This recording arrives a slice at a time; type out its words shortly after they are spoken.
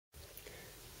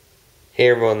Hey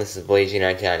everyone, this is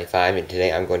Blazy1995, and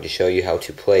today I'm going to show you how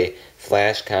to play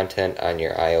Flash content on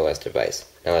your iOS device.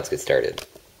 Now let's get started.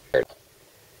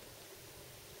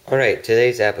 Alright,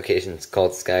 today's application is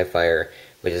called Skyfire,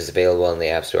 which is available in the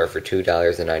App Store for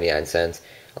 $2.99.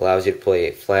 Allows you to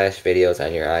play Flash videos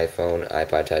on your iPhone,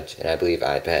 iPod Touch, and I believe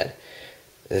iPad.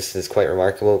 This is quite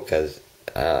remarkable because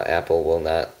Apple will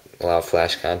not allow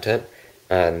Flash content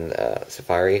on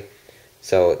Safari.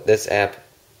 So this app,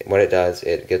 what it does,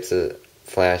 it gets a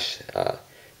Flash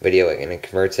video and it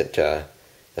converts it to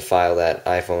the file that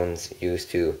iPhones use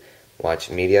to watch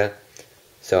media.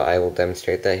 So I will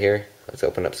demonstrate that here. Let's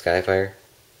open up Skyfire.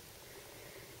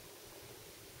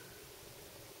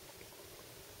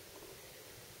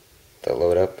 To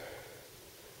load up.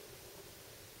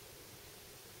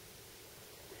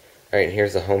 Alright,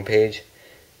 here's the home page,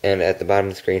 and at the bottom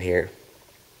of the screen here,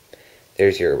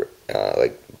 there's your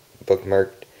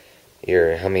bookmarked,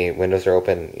 your how many windows are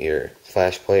open, your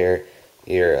Flash player,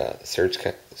 your search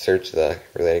the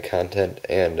related content,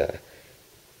 and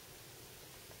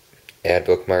add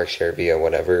bookmark, share via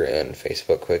whatever, and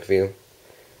Facebook quick view.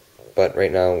 But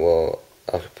right now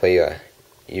I'll play you a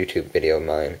YouTube video of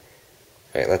mine.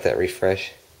 Alright, let that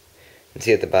refresh. And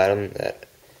see at the bottom that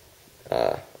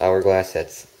hourglass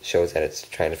that shows that it's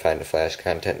trying to find the Flash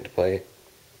content to play.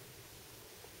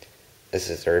 This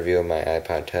is a review of my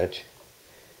iPod Touch.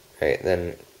 Alright,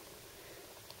 then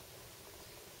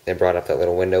it brought up that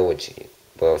little window which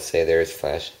will say there's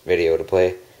Flash video to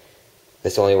play.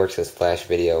 This only works as Flash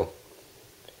video.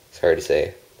 Sorry to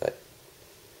say, but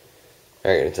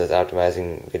alright, it says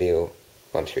optimizing video.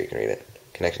 I'm sure you can read it.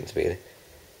 Connection speed.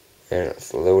 And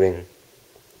it's loading.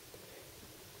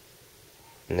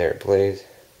 And there it plays.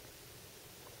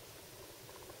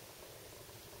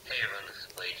 Hey everyone, this is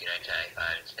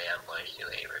Blazy1995, and today I'm going to do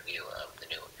a review of the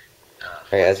new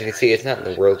Alright, as you can see, it's not in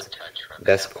the world's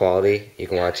best quality. You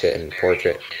can watch it in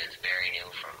portrait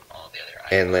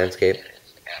and landscape.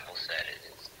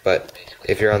 But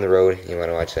if you're on the road and you want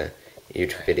to watch a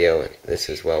YouTube video, this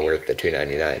is well worth the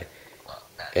 $2.99.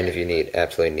 And if you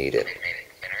absolutely need it.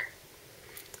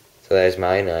 So that is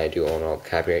mine. I do own all the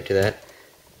copyright to that.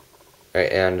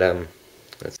 Alright, and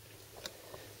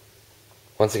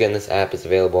once again, this app is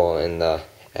available in the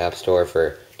App Store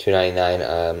for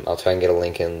 $2.99. I'll try and get a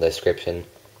link in the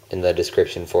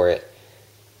description for it.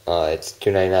 It's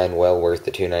 $2.99, well worth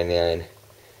the $2.99.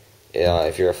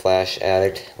 If you're a Flash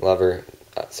addict, lover,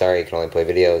 sorry you can only play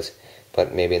videos,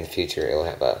 but maybe in the future it'll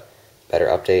have a better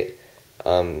update.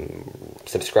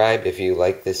 Subscribe if you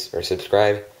like this, or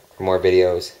subscribe for more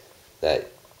videos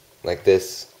like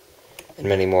this, and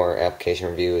many more application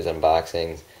reviews,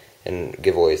 unboxings, and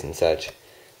giveaways and such.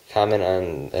 Comment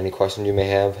on any questions you may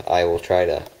have. I will try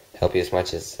to help you as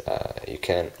much as you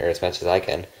can, or as much as I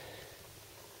can.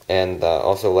 And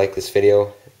also like this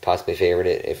video, possibly favorite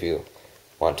it if you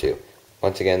want to.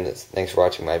 Once again, thanks for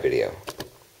watching my video.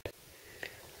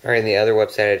 Alright, and the other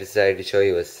website I decided to show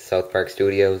you was South Park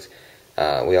Studios.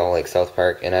 We all like South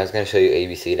Park, and I was going to show you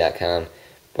abc.com,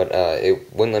 but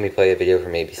it wouldn't let me play a video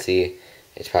from ABC.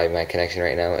 It's probably my connection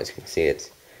right now. As you can see, it's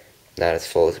not as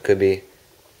full as it could be,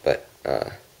 but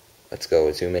let's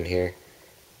go zoom in here.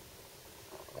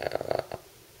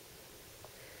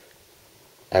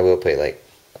 I will play like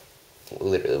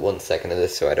literally 1 second of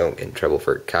this so I don't get in trouble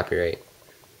for copyright.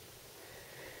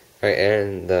 Alright,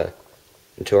 and the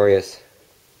notorious,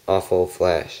 awful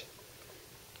Flash.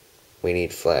 We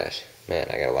need Flash. Man,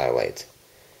 I got a lot of lights.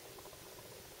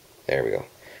 There we go.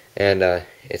 And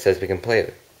it says we can play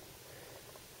it.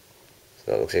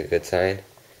 So that looks like a good sign.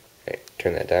 Alright,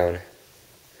 turn that down.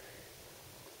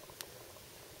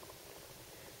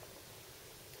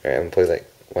 Alright, I'm gonna play like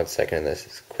 1 second of this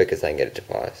as quick as I can get it to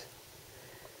pause.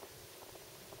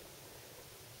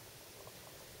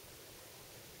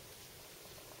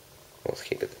 Let's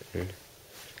keep it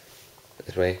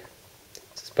this way.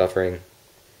 It's just buffering.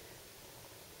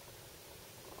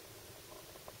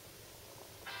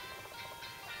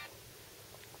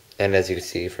 And as you can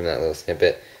see from that little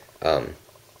snippet, I don't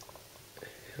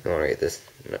want to rate this.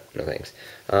 No thanks.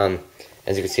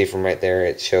 As you can see from right there,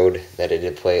 it showed that it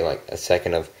did play like a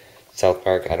second of South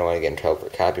Park. I don't want to get in trouble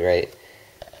for copyright,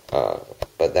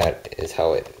 but that is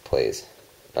how it plays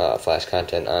Flash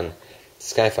content on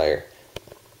Skyfire.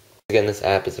 Again, this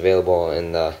app is available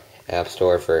in the App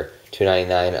Store for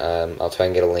 $2.99. I'll try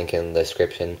and get a link in the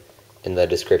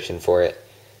description for it.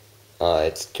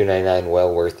 It's $2.99,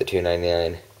 well worth the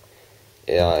 $2.99.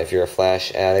 If you're a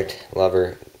Flash addict,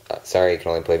 lover, sorry you can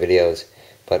only play videos,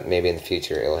 but maybe in the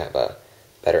future it'll have a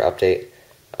better update.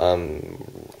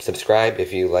 Subscribe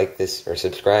if you like this, or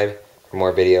subscribe for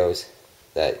more videos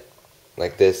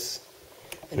like this,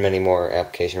 and many more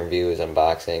application reviews,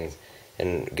 unboxings,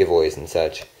 and giveaways and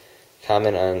such.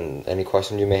 Comment on any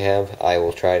questions you may have. I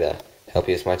will try to help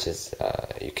you as much as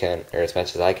you can, or as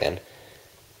much as I can.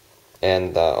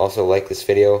 And also like this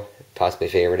video, possibly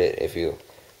favorite it if you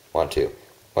want to.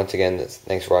 Once again,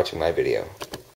 thanks for watching my video.